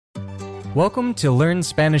Welcome to Learn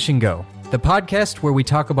Spanish and Go, the podcast where we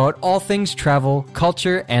talk about all things travel,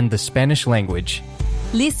 culture, and the Spanish language.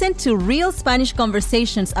 Listen to real Spanish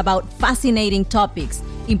conversations about fascinating topics,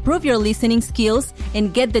 improve your listening skills,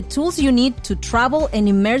 and get the tools you need to travel and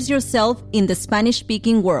immerse yourself in the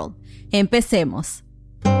Spanish-speaking world. Empecemos.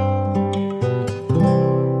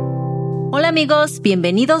 Hola amigos,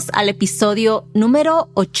 bienvenidos al episodio número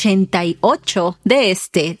 88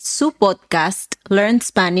 de su podcast Learn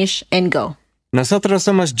Spanish and Go. Nosotros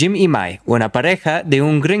somos Jim y Mai, una pareja de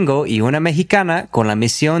un gringo y una mexicana con la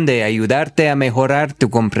misión de ayudarte a mejorar tu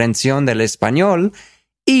comprensión del español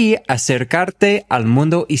y acercarte al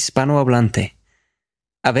mundo hispanohablante.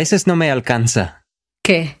 A veces no me alcanza.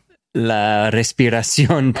 ¿Qué? La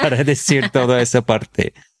respiración para decir toda esa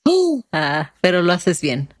parte. Pero lo haces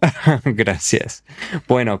bien. Gracias.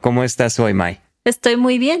 Bueno, ¿cómo estás hoy, Mai? Estoy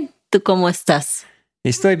muy bien. ¿Tú cómo estás?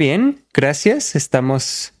 Estoy bien, gracias.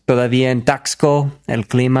 Estamos todavía en Taxco. El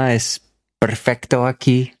clima es perfecto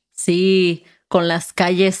aquí. Sí, con las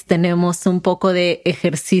calles tenemos un poco de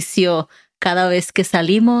ejercicio cada vez que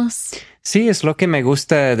salimos. Sí, es lo que me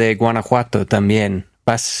gusta de Guanajuato también.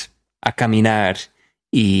 Vas a caminar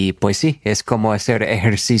y pues sí, es como hacer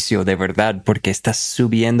ejercicio de verdad porque estás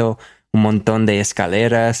subiendo un montón de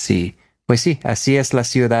escaleras y pues sí, así es la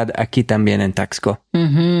ciudad aquí también en Taxco.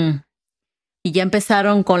 Uh-huh. Y ya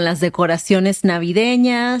empezaron con las decoraciones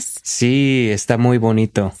navideñas. Sí, está muy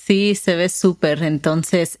bonito. Sí, se ve súper.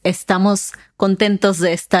 Entonces, estamos contentos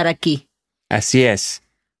de estar aquí. Así es.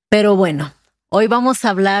 Pero bueno, hoy vamos a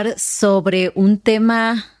hablar sobre un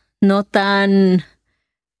tema no tan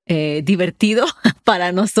divertido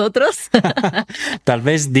para nosotros. Tal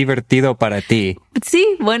vez divertido para ti. Sí,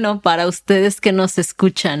 bueno, para ustedes que nos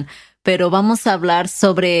escuchan. Pero vamos a hablar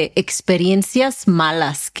sobre experiencias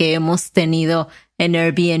malas que hemos tenido en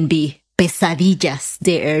Airbnb, pesadillas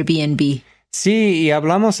de Airbnb. Sí, y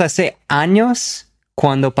hablamos hace años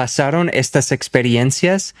cuando pasaron estas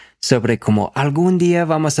experiencias sobre cómo algún día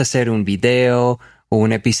vamos a hacer un video o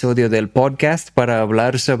un episodio del podcast para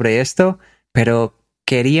hablar sobre esto, pero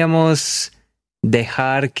queríamos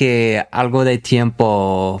dejar que algo de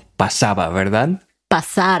tiempo pasaba, ¿verdad?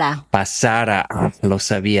 Pasara, lo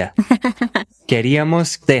sabía.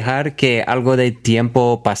 Queríamos dejar que algo de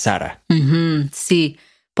tiempo pasara. Uh-huh, sí.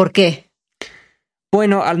 ¿Por qué?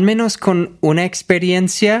 Bueno, al menos con una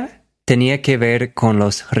experiencia tenía que ver con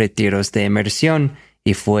los retiros de inmersión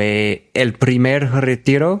y fue el primer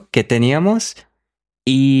retiro que teníamos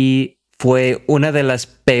y fue una de las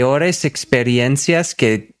peores experiencias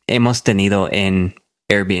que hemos tenido en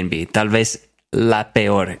Airbnb. Tal vez la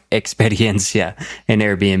peor experiencia en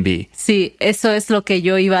Airbnb. Sí, eso es lo que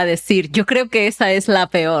yo iba a decir. Yo creo que esa es la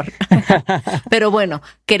peor. Pero bueno,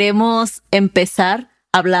 queremos empezar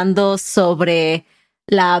hablando sobre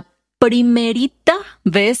la primerita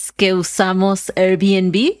vez que usamos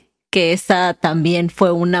Airbnb, que esa también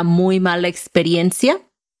fue una muy mala experiencia.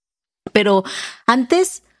 Pero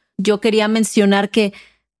antes yo quería mencionar que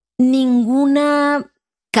ninguna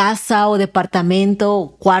casa o departamento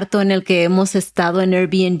o cuarto en el que hemos estado en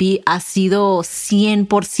Airbnb ha sido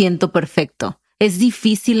 100% perfecto. Es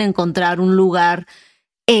difícil encontrar un lugar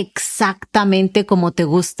exactamente como te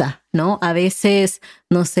gusta, ¿no? A veces,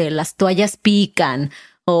 no sé, las toallas pican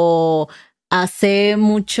o hace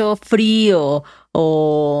mucho frío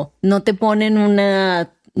o no te ponen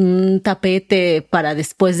un tapete para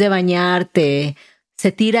después de bañarte,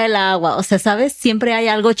 se tira el agua, o sea, ¿sabes? Siempre hay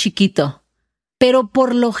algo chiquito. Pero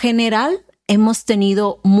por lo general hemos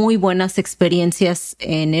tenido muy buenas experiencias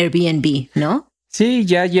en Airbnb, ¿no? Sí,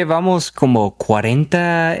 ya llevamos como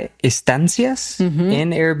 40 estancias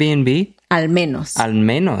en Airbnb. Al menos.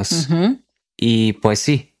 Uh-huh. Y pues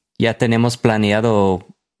sí, ya tenemos planeado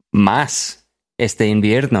más este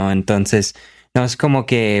invierno. Entonces, no es como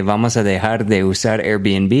que vamos a dejar de usar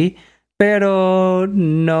Airbnb, pero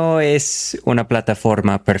no es una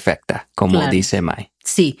plataforma perfecta, como dice Mai.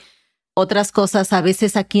 Sí. Otras cosas, a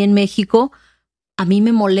veces aquí en México, a mí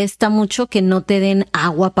me molesta mucho que no te den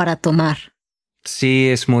agua para tomar. Sí,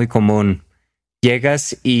 es muy común.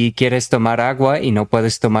 Llegas y quieres tomar agua y no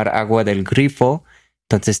puedes tomar agua del grifo,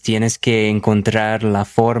 entonces tienes que encontrar la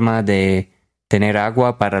forma de tener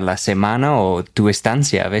agua para la semana o tu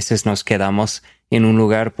estancia. A veces nos quedamos en un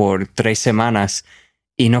lugar por 3 semanas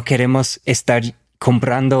y no queremos estar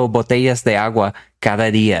comprando botellas de agua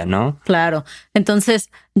cada día, ¿no? Claro.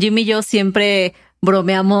 Entonces, Jim y yo siempre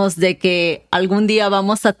bromeamos de que algún día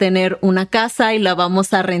vamos a tener una casa y la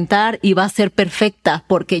vamos a rentar y va a ser perfecta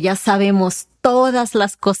porque ya sabemos todas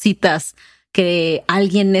las cositas que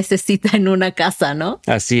alguien necesita en una casa, ¿no?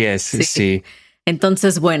 Así es, sí.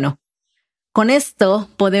 Entonces, bueno, con esto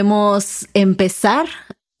podemos empezar.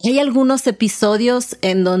 Hay algunos episodios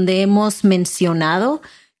en donde hemos mencionado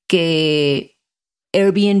que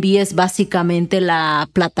Airbnb es básicamente la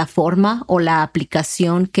plataforma o la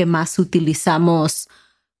aplicación que más utilizamos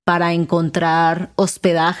para encontrar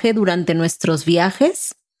hospedaje durante nuestros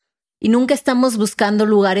viajes. Y nunca estamos buscando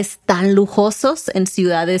lugares tan lujosos en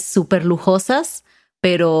ciudades súper lujosas,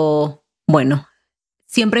 pero bueno,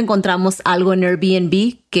 siempre encontramos algo en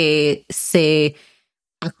Airbnb que se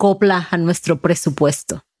acopla a nuestro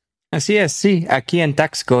presupuesto. Así es, sí. Aquí en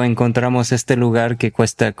Taxco encontramos este lugar que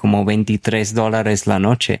cuesta como $23 la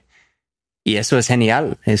noche. Y eso es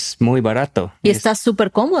genial, es muy barato. Y está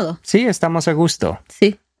súper cómodo. Sí, estamos a gusto.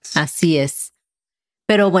 Sí, así es.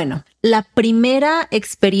 Pero bueno, la primera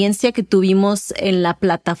experiencia que tuvimos en la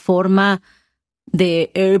plataforma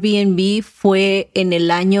de Airbnb fue en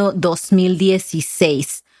el año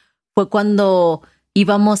 2016. Fue cuando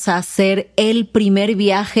íbamos a hacer el primer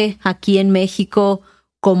viaje aquí en México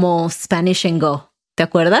como Spanish and Go. ¿Te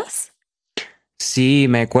acuerdas? Sí,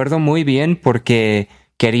 me acuerdo muy bien porque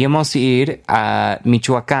queríamos ir a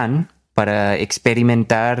Michoacán para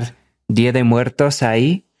experimentar Día de Muertos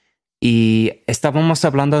ahí. Y estábamos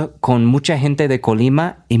hablando con mucha gente de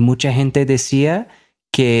Colima y mucha gente decía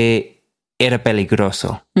que era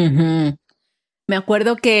peligroso. Uh-huh. Me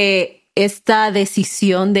acuerdo que esta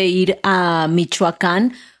decisión de ir a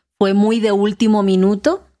Michoacán fue muy de último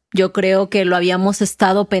minuto. Yo creo que lo habíamos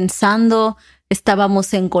estado pensando,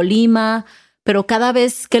 estábamos en Colima, pero cada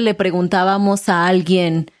vez que le preguntábamos a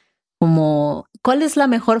alguien como, ¿cuál es la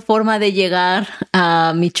mejor forma de llegar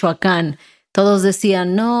a Michoacán? Todos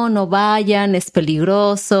decían, no vayan, es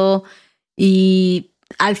peligroso. Y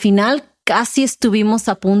al final casi estuvimos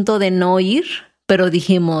a punto de no ir, pero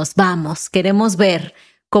dijimos, vamos, queremos ver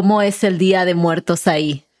cómo es el Día de Muertos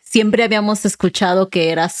ahí. Siempre habíamos escuchado que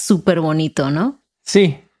era súper bonito, ¿no?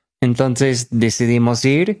 Sí, entonces decidimos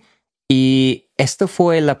ir y esto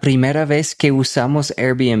fue la primera vez que usamos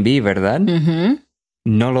Airbnb, ¿verdad? Uh-huh.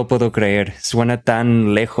 No lo puedo creer, suena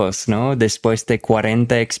tan lejos, ¿no? Después de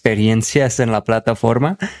 40 experiencias en la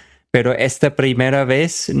plataforma, pero esta primera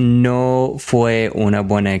vez no fue una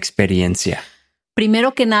buena experiencia.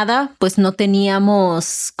 Primero que nada, pues no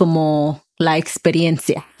teníamos como la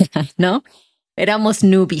experiencia, ¿no? Éramos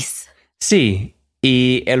newbies. Sí,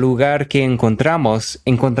 y el lugar que encontramos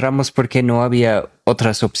porque no había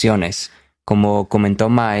otras opciones. Como comentó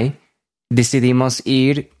Mai, decidimos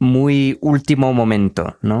ir muy último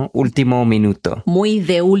momento, ¿no? Último minuto. Muy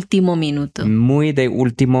de último minuto. Muy de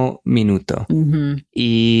último minuto. Uh-huh.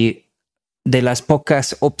 Y de las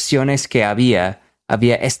pocas opciones que había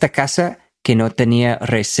esta casa que no tenía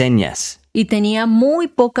reseñas. Y tenía muy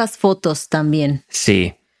pocas fotos también.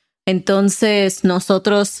 Sí. Entonces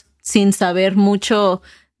nosotros, sin saber mucho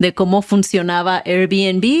de cómo funcionaba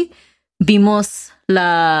Airbnb, vimos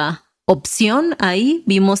la opción ahí,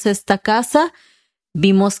 vimos esta casa,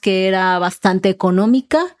 vimos que era bastante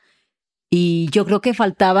económica y yo creo que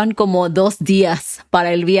faltaban como 2 días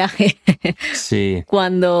para el viaje. Sí.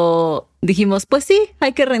 Cuando dijimos, pues sí,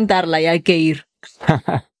 hay que rentarla y hay que ir.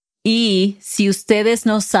 Y si ustedes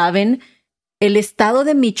no saben, el estado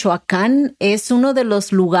de Michoacán es uno de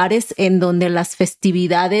los lugares en donde las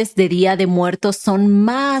festividades de Día de Muertos son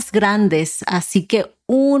más grandes, así que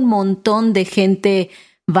un montón de gente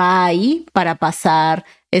va ahí para pasar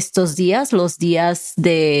estos días, los días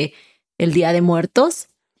de el Día de Muertos.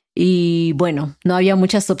 Y bueno, no había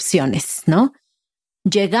muchas opciones, ¿no?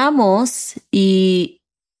 Llegamos y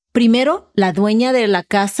primero la dueña de la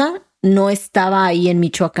casa no estaba ahí en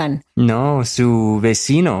Michoacán. No, su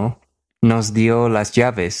vecino nos dio las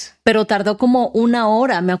llaves. Pero tardó como 1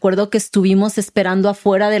 hora. Me acuerdo que estuvimos esperando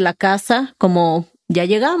afuera de la casa, como ya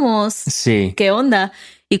llegamos. Sí. ¿Qué onda?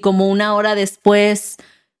 Y como 1 hora después,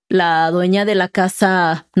 la dueña de la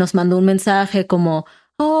casa nos mandó un mensaje como,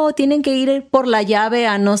 tienen que ir por la llave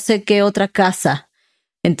a no sé qué otra casa.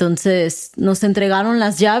 Entonces nos entregaron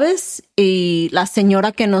las llaves y la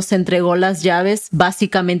señora que nos entregó las llaves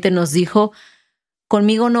básicamente nos dijo,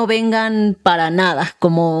 conmigo no vengan para nada,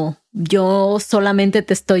 como yo solamente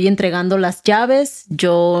te estoy entregando las llaves,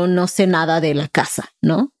 yo no sé nada de la casa,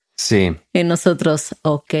 ¿no? Sí. Y nosotros,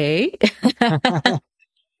 ok.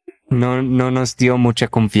 No nos dio mucha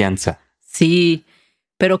confianza. Sí,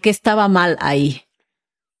 pero ¿qué estaba mal ahí?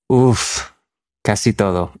 Uf, casi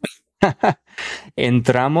todo.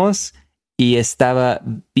 Entramos y estaba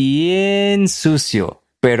bien sucio,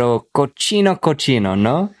 pero cochino,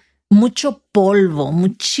 ¿no? Mucho polvo,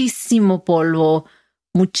 muchísimo polvo.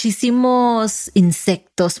 muchísimos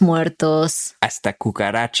insectos muertos. Hasta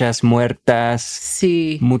cucarachas muertas.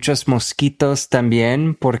 Sí. Muchos mosquitos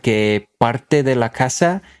también, porque parte de la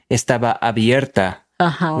casa estaba abierta.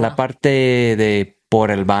 Ajá. La parte de por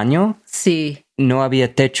el baño Sí. no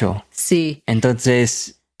había techo. Sí.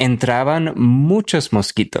 Entonces entraban muchos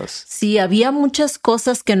mosquitos. Sí, había muchas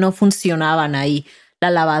cosas que no funcionaban ahí. La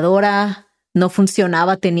lavadora no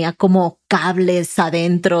funcionaba, tenía como cables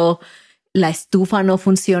adentro. La estufa no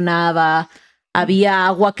funcionaba. Había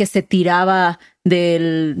agua que se tiraba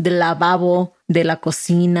del lavabo de la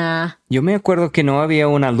cocina. Yo me acuerdo que no había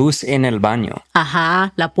una luz en el baño.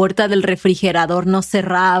 Ajá, la puerta del refrigerador no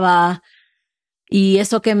cerraba. Y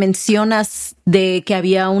eso que mencionas de que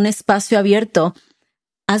había un espacio abierto,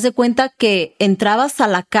 haz de cuenta que entrabas a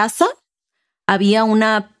la casa, había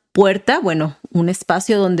una puerta, bueno, un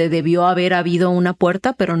espacio donde debió haber habido una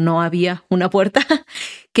puerta, pero no había una puerta,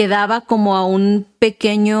 que daba como a un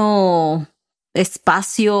pequeño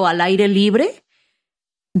espacio al aire libre.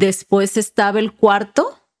 Después estaba el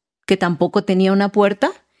cuarto, que tampoco tenía una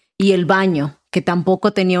puerta, y el baño, que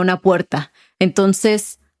tampoco tenía una puerta.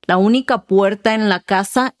 Entonces, la única puerta en la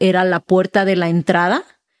casa era la puerta de la entrada,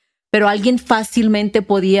 pero alguien fácilmente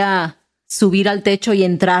podía subir al techo y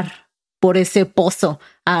entrar por ese pozo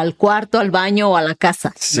al cuarto, al baño o a la casa,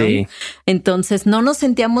 ¿no? Sí. Entonces no nos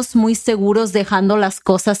sentíamos muy seguros dejando las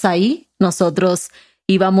cosas ahí. Nosotros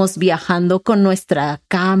íbamos viajando con nuestra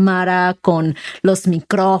cámara, con los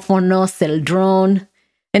micrófonos, el drone.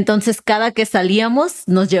 Entonces cada que salíamos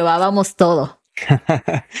nos llevábamos todo.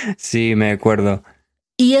 Sí, me acuerdo.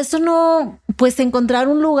 Y eso no, pues encontrar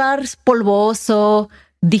un lugar polvoso,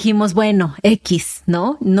 dijimos, bueno, X,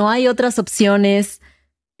 ¿no? No hay otras opciones.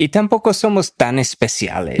 Y tampoco somos tan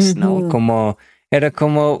especiales, ¿no? Era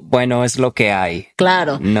como, bueno, es lo que hay.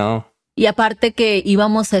 Claro. No. Y aparte que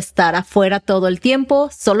íbamos a estar afuera todo el tiempo,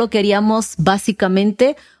 solo queríamos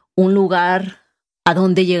básicamente un lugar a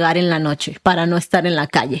donde llegar en la noche para no estar en la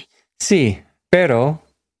calle. Sí, pero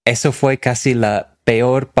eso fue casi la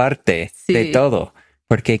peor parte de todo,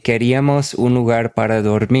 porque queríamos un lugar para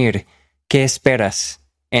dormir. ¿Qué esperas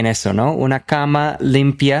en eso, no? Una cama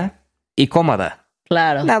limpia y cómoda.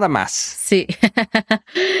 Claro. Nada más. Sí.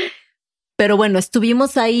 Pero bueno,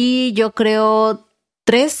 estuvimos ahí, yo creo,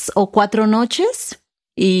 3 o 4 noches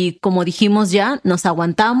y como dijimos ya, nos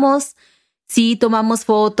aguantamos. Sí, tomamos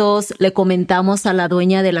fotos, le comentamos a la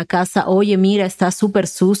dueña de la casa, oye, mira, está súper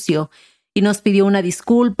sucio. Y nos pidió una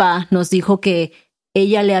disculpa, nos dijo que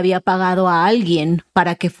ella le había pagado a alguien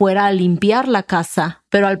para que fuera a limpiar la casa,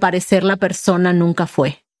 pero al parecer la persona nunca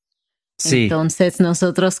fue. Sí. Entonces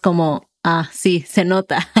nosotros como, sí, se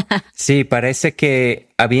nota. Sí, parece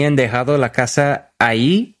que habían dejado la casa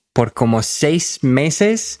ahí por como 6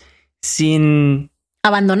 meses sin...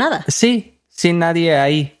 Abandonada. Sí, sin nadie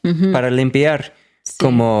ahí para limpiar. Sí.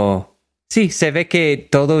 Como... Sí, se ve que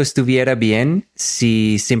todo estuviera bien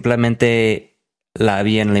si simplemente la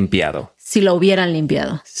habían limpiado. Si lo hubieran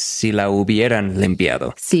limpiado. Si la hubieran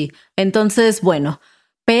limpiado. Sí, entonces, bueno,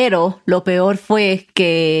 pero lo peor fue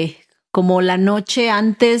que como la noche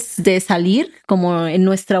antes de salir, como en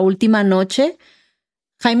nuestra última noche,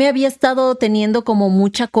 Jaime había estado teniendo como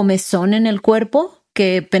mucha comezón en el cuerpo,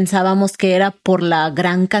 que pensábamos que era por la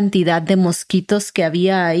gran cantidad de mosquitos que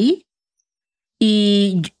había ahí.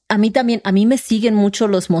 Y a mí me siguen mucho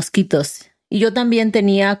los mosquitos. Y yo también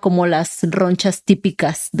tenía como las ronchas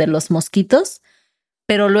típicas de los mosquitos,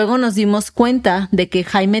 pero luego nos dimos cuenta de que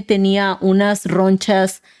Jaime tenía unas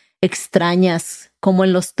ronchas extrañas, como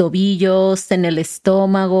en los tobillos, en el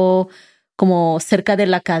estómago, como cerca de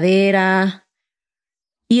la cadera.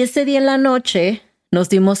 Y ese día en la noche nos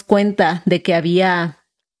dimos cuenta de que había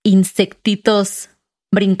insectitos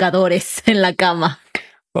brincadores en la cama.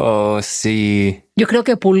 Oh, sí. Yo creo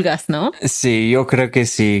que pulgas, ¿no? Sí, yo creo que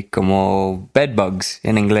sí, como bedbugs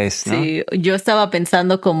en inglés, ¿no? Sí, yo estaba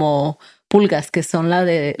pensando como pulgas, que son las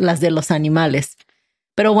de los animales.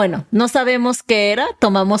 Pero bueno, no sabemos qué era,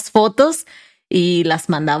 tomamos fotos y las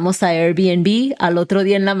mandamos a Airbnb. Al otro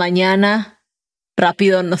día en la mañana,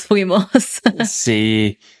 rápido nos fuimos.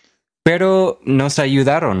 Sí, pero nos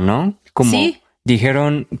ayudaron, ¿no? Como Sí.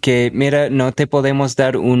 dijeron que, mira, no te podemos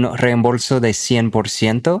dar un reembolso de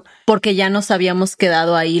 100%. Porque ya nos habíamos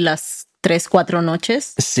quedado ahí las 3, 4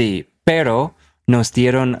 noches. Sí, pero nos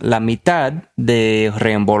dieron la mitad de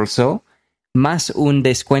reembolso más un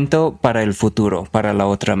descuento para el futuro, para la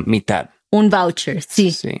otra mitad. Un voucher,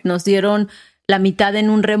 sí. Sí. Nos dieron la mitad en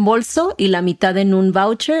un reembolso y la mitad en un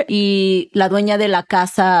voucher y la dueña de la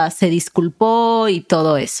casa se disculpó y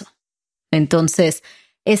todo eso. Entonces,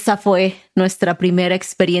 esa fue nuestra primera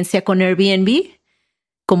experiencia con Airbnb.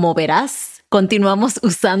 Como verás, continuamos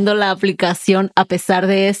usando la aplicación a pesar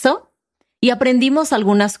de eso y aprendimos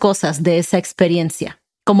algunas cosas de esa experiencia,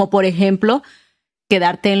 como por ejemplo,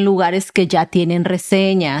 quedarte en lugares que ya tienen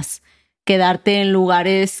reseñas, quedarte en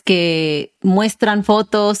lugares que muestran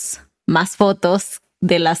fotos, más fotos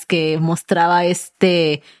de las que mostraba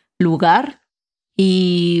este lugar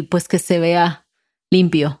y pues que se vea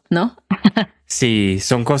limpio, ¿no? Sí,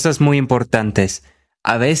 son cosas muy importantes.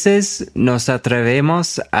 A veces nos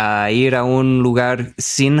atrevemos a ir a un lugar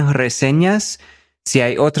sin reseñas si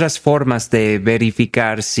hay otras formas de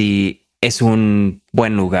verificar si es un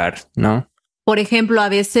buen lugar, ¿no? Por ejemplo, a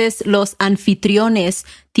veces los anfitriones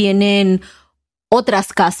tienen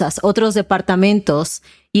otras casas, otros departamentos,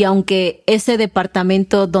 y aunque ese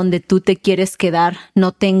departamento donde tú te quieres quedar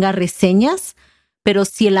no tenga reseñas, pero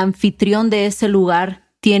si el anfitrión de ese lugar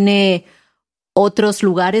tiene otros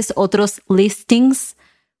lugares, otros listings,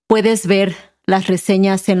 puedes ver las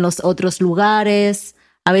reseñas en los otros lugares.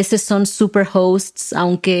 A veces son superhosts,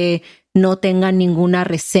 aunque no tengan ninguna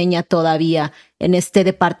reseña todavía en este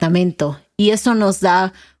departamento. Y eso nos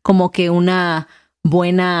da como que una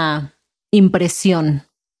buena impresión.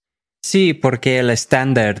 Sí, porque el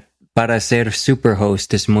estándar para ser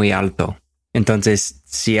superhost es muy alto. Entonces,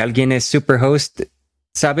 si alguien es superhost,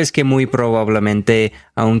 sabes que muy probablemente,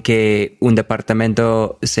 aunque un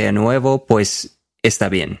departamento sea nuevo, pues está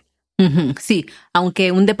bien. Sí,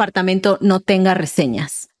 aunque un departamento no tenga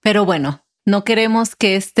reseñas. Pero bueno, no queremos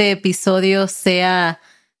que este episodio sea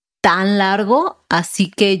tan largo, así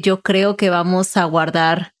que yo creo que vamos a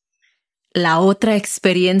guardar la otra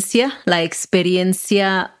experiencia, la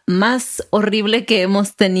experiencia más horrible que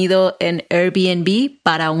hemos tenido en Airbnb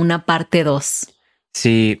para una parte 2.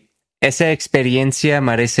 Sí, esa experiencia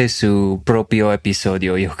merece su propio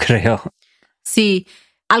episodio, yo creo. Sí,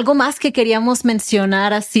 algo más que queríamos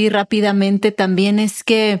mencionar así rápidamente también es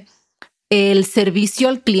que el servicio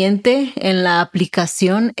al cliente en la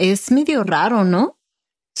aplicación es medio raro, ¿no?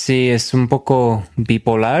 Sí, es un poco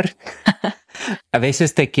bipolar. A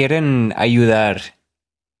veces te quieren ayudar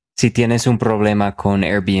si tienes un problema con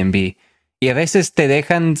Airbnb y a veces te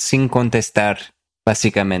dejan sin contestar,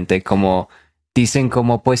 básicamente, como dicen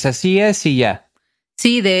como pues así es y ya.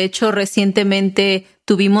 Sí, de hecho, recientemente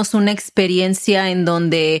tuvimos una experiencia en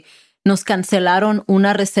donde nos cancelaron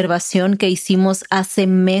una reservación que hicimos hace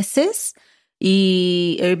meses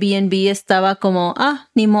y Airbnb estaba como,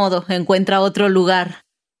 ni modo, encuentra otro lugar.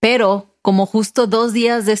 Pero como justo 2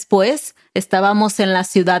 días después estábamos en la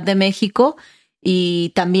Ciudad de México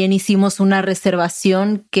y también hicimos una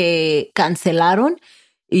reservación que cancelaron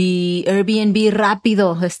y Airbnb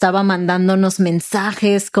rápido estaba mandándonos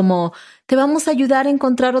mensajes como te vamos a ayudar a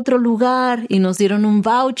encontrar otro lugar y nos dieron un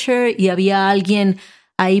voucher y había alguien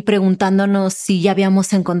ahí preguntándonos si ya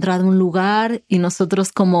habíamos encontrado un lugar y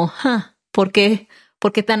nosotros como, ¿por qué?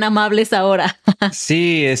 ¿Por qué tan amables ahora?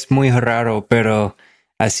 Sí, es muy raro, pero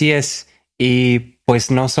así es. Y pues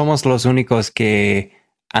no somos los únicos que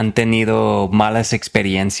han tenido malas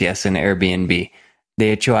experiencias en Airbnb.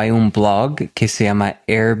 De hecho, hay un blog que se llama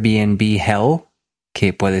Airbnb Hell,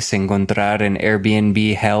 que puedes encontrar en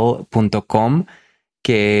airbnbhell.com,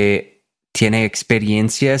 que tiene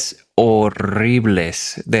experiencias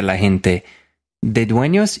horribles de la gente, de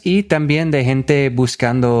dueños y también de gente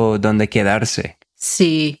buscando dónde quedarse.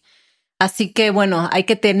 Sí, así que bueno, hay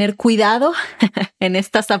que tener cuidado en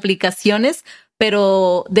estas aplicaciones,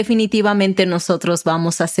 pero definitivamente nosotros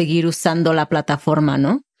vamos a seguir usando la plataforma,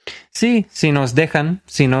 ¿no? Sí, si nos dejan,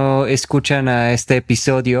 si no escuchan a este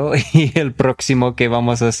episodio y el próximo que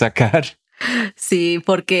vamos a sacar. Sí,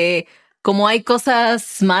 porque como hay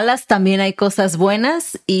cosas malas, también hay cosas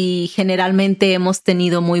buenas y generalmente hemos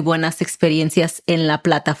tenido muy buenas experiencias en la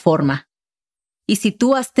plataforma. Y si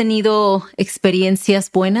tú has tenido experiencias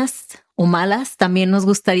buenas o malas, también nos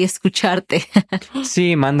gustaría escucharte.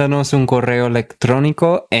 Sí, mándanos un correo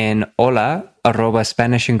electrónico en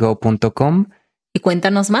hola@spanishandgo.com. Y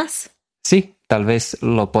cuéntanos más. Sí, tal vez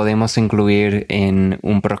lo podemos incluir en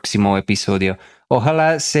un próximo episodio.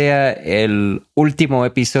 Ojalá sea el último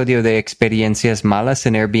episodio de experiencias malas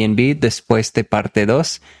en Airbnb después de parte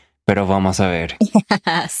 2, pero vamos a ver.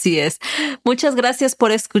 Así es. Muchas gracias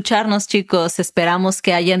por escucharnos, chicos. Esperamos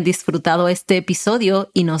que hayan disfrutado este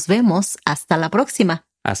episodio y nos vemos hasta la próxima.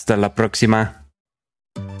 Hasta la próxima.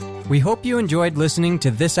 We hope you enjoyed listening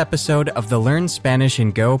to this episode of the Learn Spanish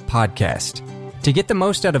and Go podcast. To get the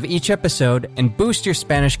most out of each episode and boost your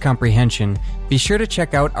Spanish comprehension, be sure to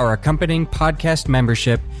check out our accompanying podcast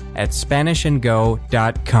membership at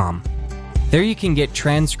SpanishAndGo.com. There you can get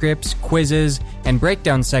transcripts, quizzes, and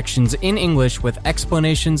breakdown sections in English with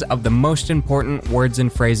explanations of the most important words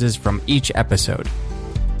and phrases from each episode.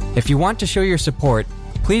 If you want to show your support,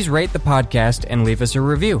 please rate the podcast and leave us a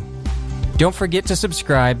review. Don't forget to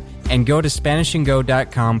subscribe and go to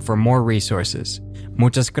SpanishAndGo.com for more resources.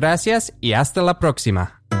 Muchas gracias y hasta la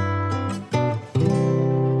próxima.